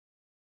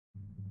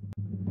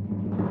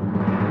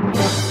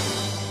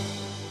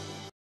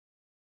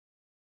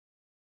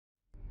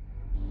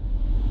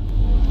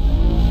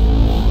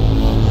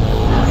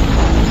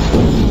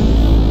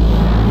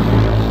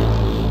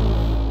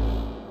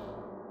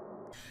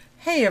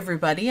Hey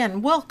everybody,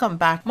 and welcome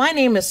back. My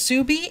name is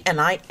Subi and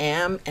I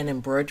am an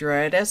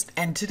embroidery artist,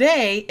 and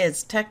today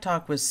is Tech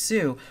Talk with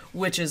Sue,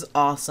 which is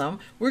awesome.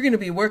 We're going to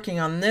be working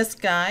on this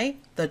guy,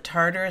 the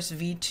Tartarus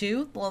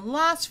V2. The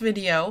last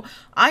video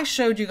I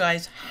showed you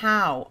guys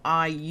how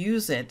I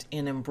use it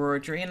in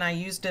embroidery, and I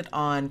used it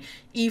on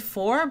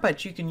E4,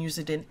 but you can use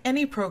it in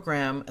any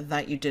program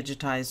that you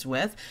digitize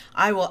with.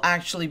 I will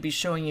actually be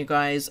showing you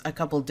guys a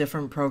couple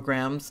different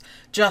programs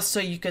just so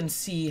you can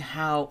see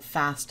how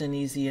fast and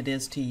easy it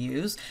is to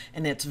use,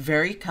 and it's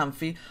very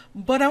comfy.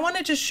 But I want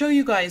to just show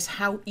you guys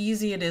how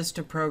easy it is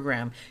to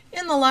program.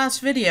 In the last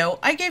video,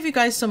 I gave you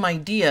guys some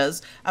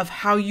ideas of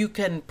how you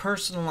can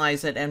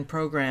personalize it and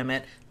program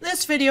it.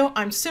 This video,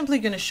 I'm simply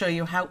going to show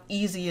you how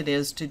easy it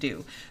is to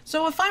do.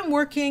 So if I'm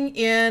working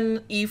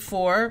in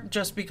E4,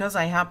 just because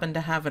I happen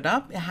to have it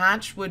up,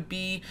 Hatch would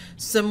be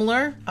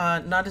similar.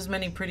 Not as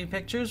many pretty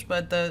pictures,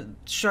 but the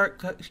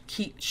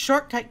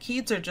shortcut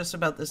keys are just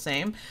about the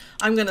same.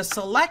 I'm going to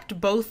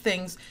select both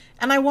things,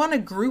 and I want to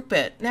group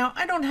it. Now,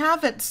 I don't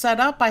have it set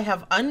up. I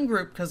have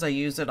ungroup because I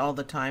use it all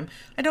the time.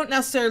 I don't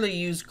necessarily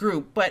use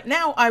group, but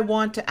now I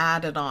want to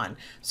add it on.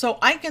 So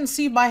I can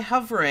see by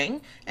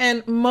hovering,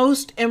 and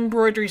most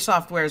embroidery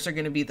softwares are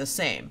going to be the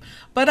same,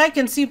 but I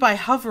can see by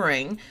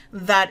hovering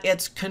that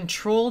it's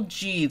Control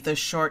G, the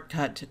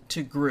shortcut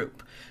to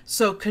group.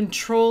 So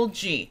Control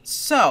G.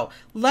 So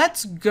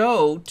let's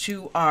go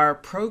to our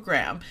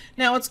program.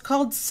 Now it's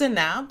called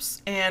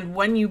Synapse, and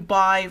when you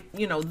buy,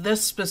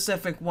 this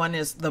specific one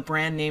is, the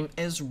brand name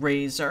is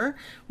Razer.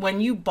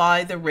 When you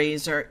buy the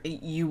Razer,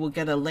 you will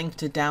get a link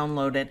to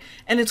download it,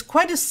 and it's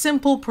quite a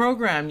simple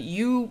program.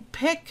 You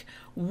pick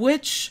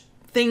which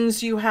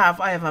things you have.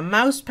 I have a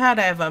mouse pad,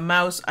 I have a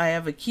mouse, I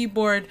have a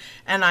keyboard,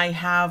 and I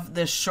have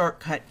this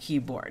shortcut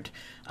keyboard.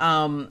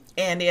 And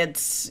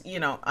it's,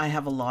 I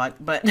have a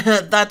lot, but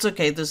that's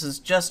okay. This is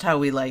just how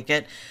we like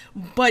it.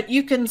 But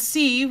you can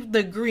see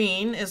the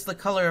green is the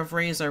color of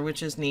Razer,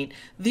 which is neat.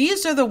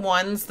 These are the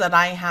ones that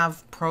I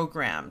have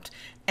programmed.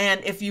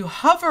 And if you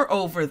hover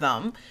over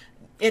them,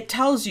 it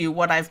tells you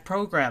what I've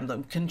programmed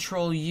them.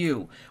 Control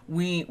U.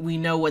 We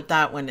know what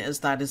that one is.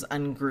 That is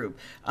ungroup.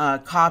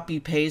 Copy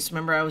paste.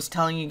 Remember I was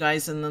telling you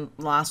guys in the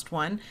last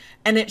one,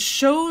 and it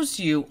shows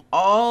you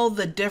all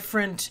the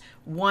different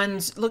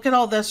ones. Look at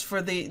all this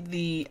for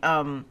the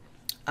kind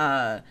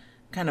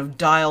of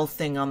dial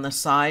thing on the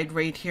side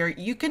right here.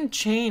 You can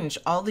change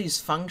all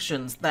these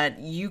functions that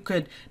you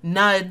could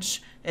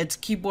nudge. It's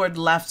keyboard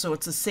left, so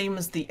it's the same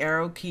as the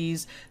arrow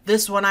keys.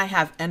 This one I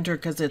have enter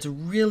because it's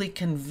really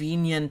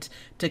convenient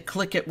to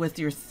click it with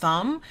your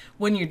thumb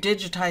when you're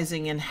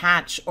digitizing in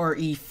Hatch or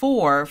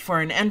E4 for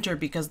an enter,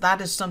 because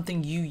that is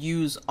something you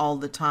use all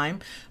the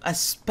time.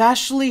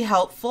 Especially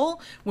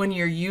helpful when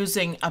you're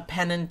using a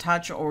pen and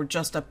touch, or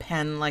just a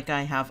pen like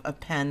I have, a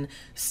pen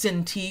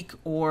Cintiq,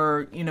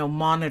 or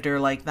monitor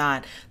like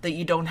that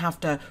you don't have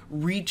to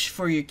reach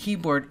for your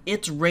keyboard.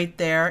 It's right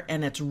there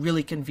and it's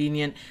really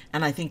convenient,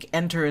 and I think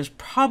enter is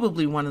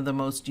probably one of the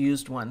most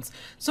used ones.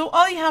 So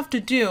all you have to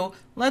do,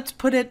 let's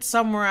put it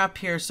somewhere up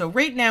here. So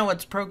right now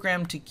it's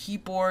programmed to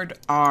keyboard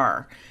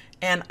R,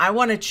 and I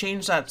want to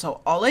change that.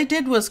 So all I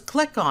did was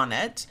click on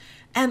it,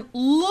 and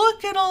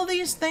look at all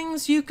these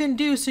things you can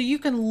do. So you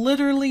can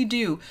literally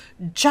do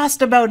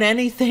just about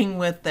anything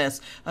with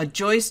this. A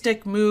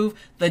joystick move,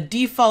 the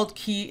default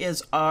key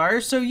is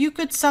R, so you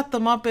could set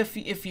them up if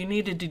you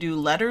needed to do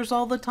letters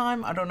all the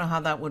time. I don't know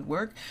how that would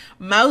work.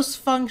 Mouse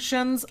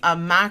functions, a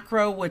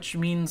macro, which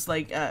means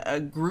like a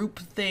group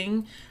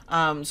thing.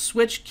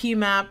 Switch key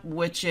map,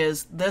 which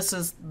is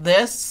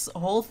this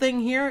whole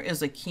thing here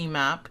is a key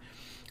map.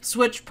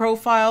 Switch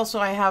profile, so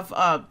I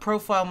have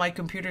profile, my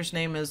computer's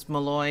name is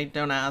Malloy,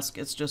 don't ask,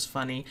 it's just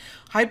funny.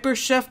 Hyper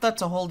shift,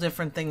 that's a whole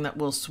different thing that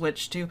we'll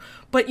switch to,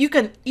 but you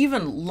can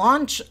even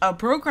launch a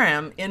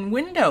program in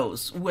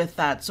Windows with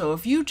that. So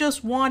if you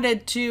just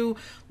wanted to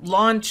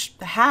launch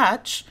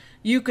Hatch,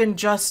 you can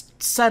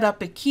just set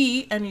up a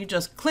key and you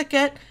just click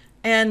it,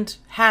 and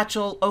Hatch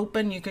will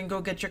open. You can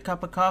go get your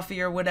cup of coffee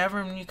or whatever,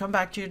 and when you come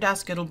back to your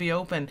desk, it'll be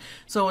open.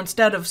 So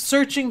instead of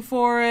searching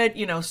for it,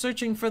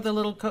 searching for the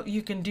little code,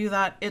 you can do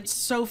that. It's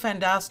so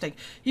fantastic.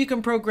 You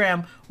can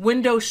program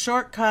Windows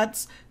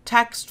shortcuts,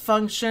 text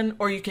function,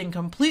 or you can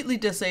completely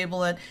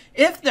disable it.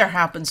 If there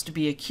happens to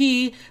be a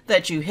key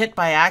that you hit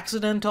by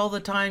accident all the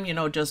time,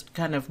 just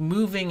kind of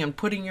moving and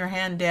putting your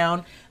hand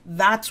down,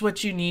 that's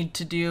what you need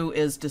to do,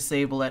 is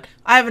disable it.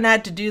 I haven't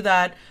had to do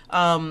that.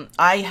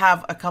 I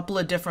have a couple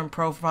of different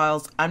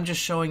profiles. I'm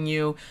just showing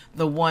you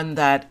the one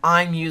that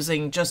I'm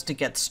using just to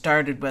get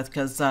started with,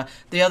 because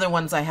the other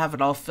ones I have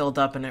it all filled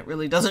up and it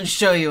really doesn't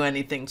show you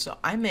anything. So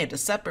I made a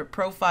separate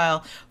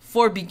profile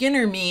for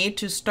beginner me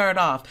to start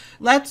off.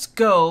 Let's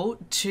go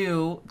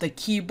to the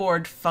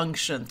keyboard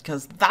function,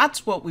 because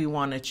that's what we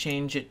want to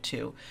change it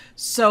to.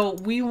 So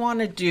we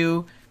want to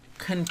do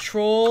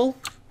Control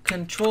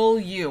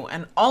U,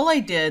 and all I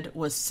did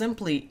was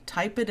simply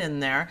type it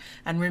in there.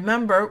 And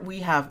remember,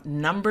 we have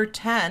number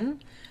 10,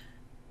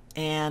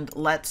 and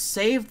let's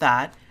save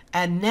that.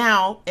 And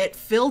now it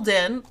filled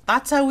in.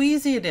 That's how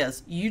easy it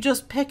is. You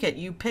just pick it.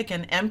 You pick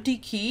an empty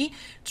key.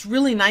 It's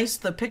really nice.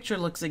 The picture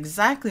looks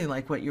exactly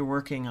like what you're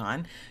working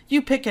on.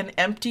 You pick an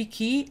empty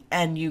key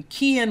and you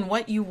key in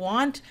what you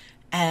want,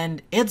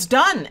 and it's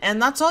done. And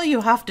that's all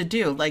you have to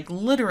do. Like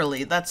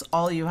literally, that's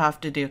all you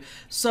have to do.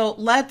 So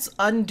let's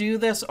undo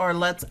this, or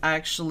let's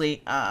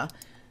actually,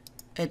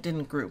 it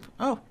didn't group.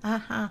 Oh,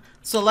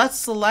 So let's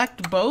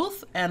select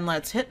both and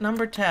let's hit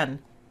number 10.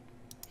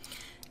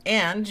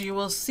 And you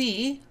will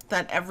see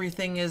that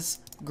everything is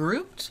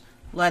grouped.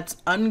 Let's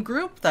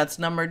ungroup. That's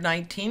number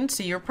 19.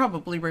 So you're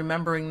probably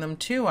remembering them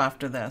too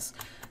after this.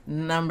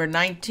 Number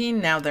 19,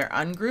 now they're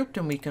ungrouped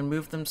and we can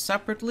move them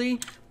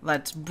separately.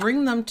 Let's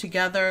bring them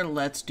together.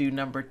 Let's do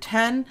number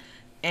 10.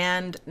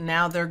 And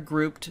now they're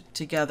grouped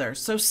together.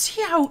 So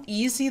see how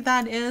easy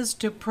that is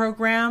to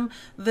program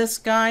this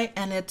guy?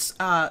 And it's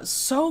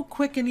so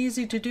quick and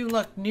easy to do.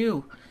 Look,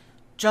 new.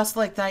 Just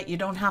like that. You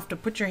don't have to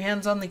put your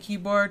hands on the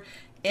keyboard.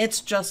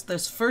 It's just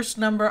this first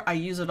number. I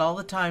use it all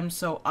the time,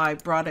 so I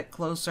brought it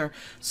closer.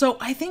 So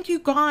I think you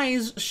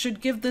guys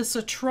should give this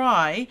a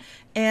try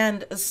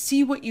and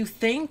see what you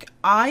think.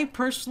 I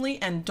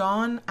personally, and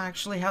Dawn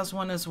actually has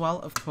one as well,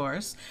 of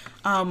course.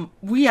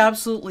 We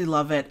absolutely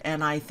love it,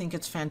 and I think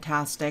it's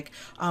fantastic.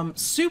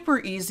 Super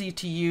easy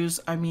to use.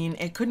 I mean,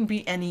 it couldn't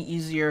be any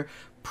easier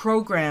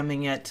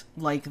programming it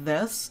like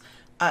this.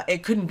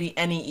 It couldn't be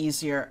any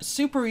easier.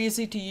 Super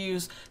easy to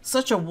use,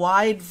 such a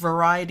wide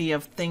variety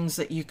of things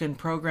that you can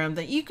program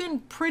that you can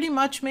pretty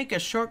much make a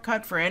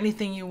shortcut for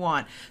anything you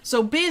want.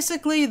 So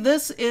basically,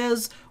 this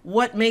is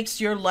what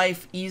makes your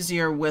life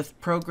easier with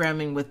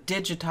programming, with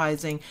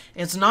digitizing.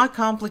 It's not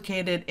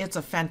complicated. It's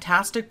a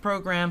fantastic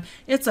program.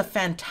 It's a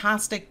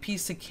fantastic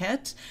piece of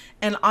kit,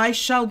 and I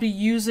shall be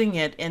using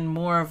it in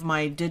more of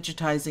my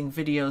digitizing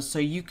videos so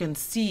you can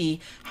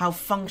see how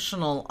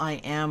functional I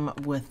am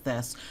with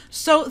this.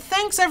 So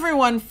thanks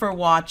everyone for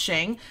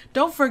watching.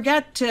 Don't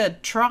forget to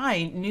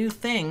try new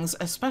things,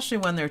 especially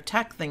when they're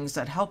tech things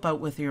that help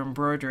out with your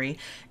embroidery.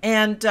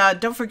 And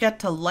don't forget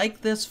to like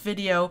this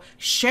video,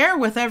 share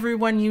with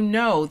everyone you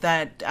know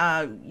that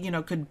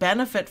could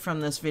benefit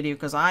from this video,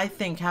 because I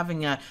think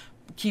having a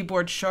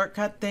keyboard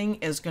shortcut thing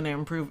is going to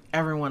improve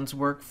everyone's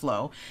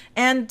workflow.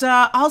 And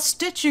I'll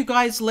stitch you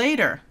guys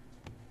later.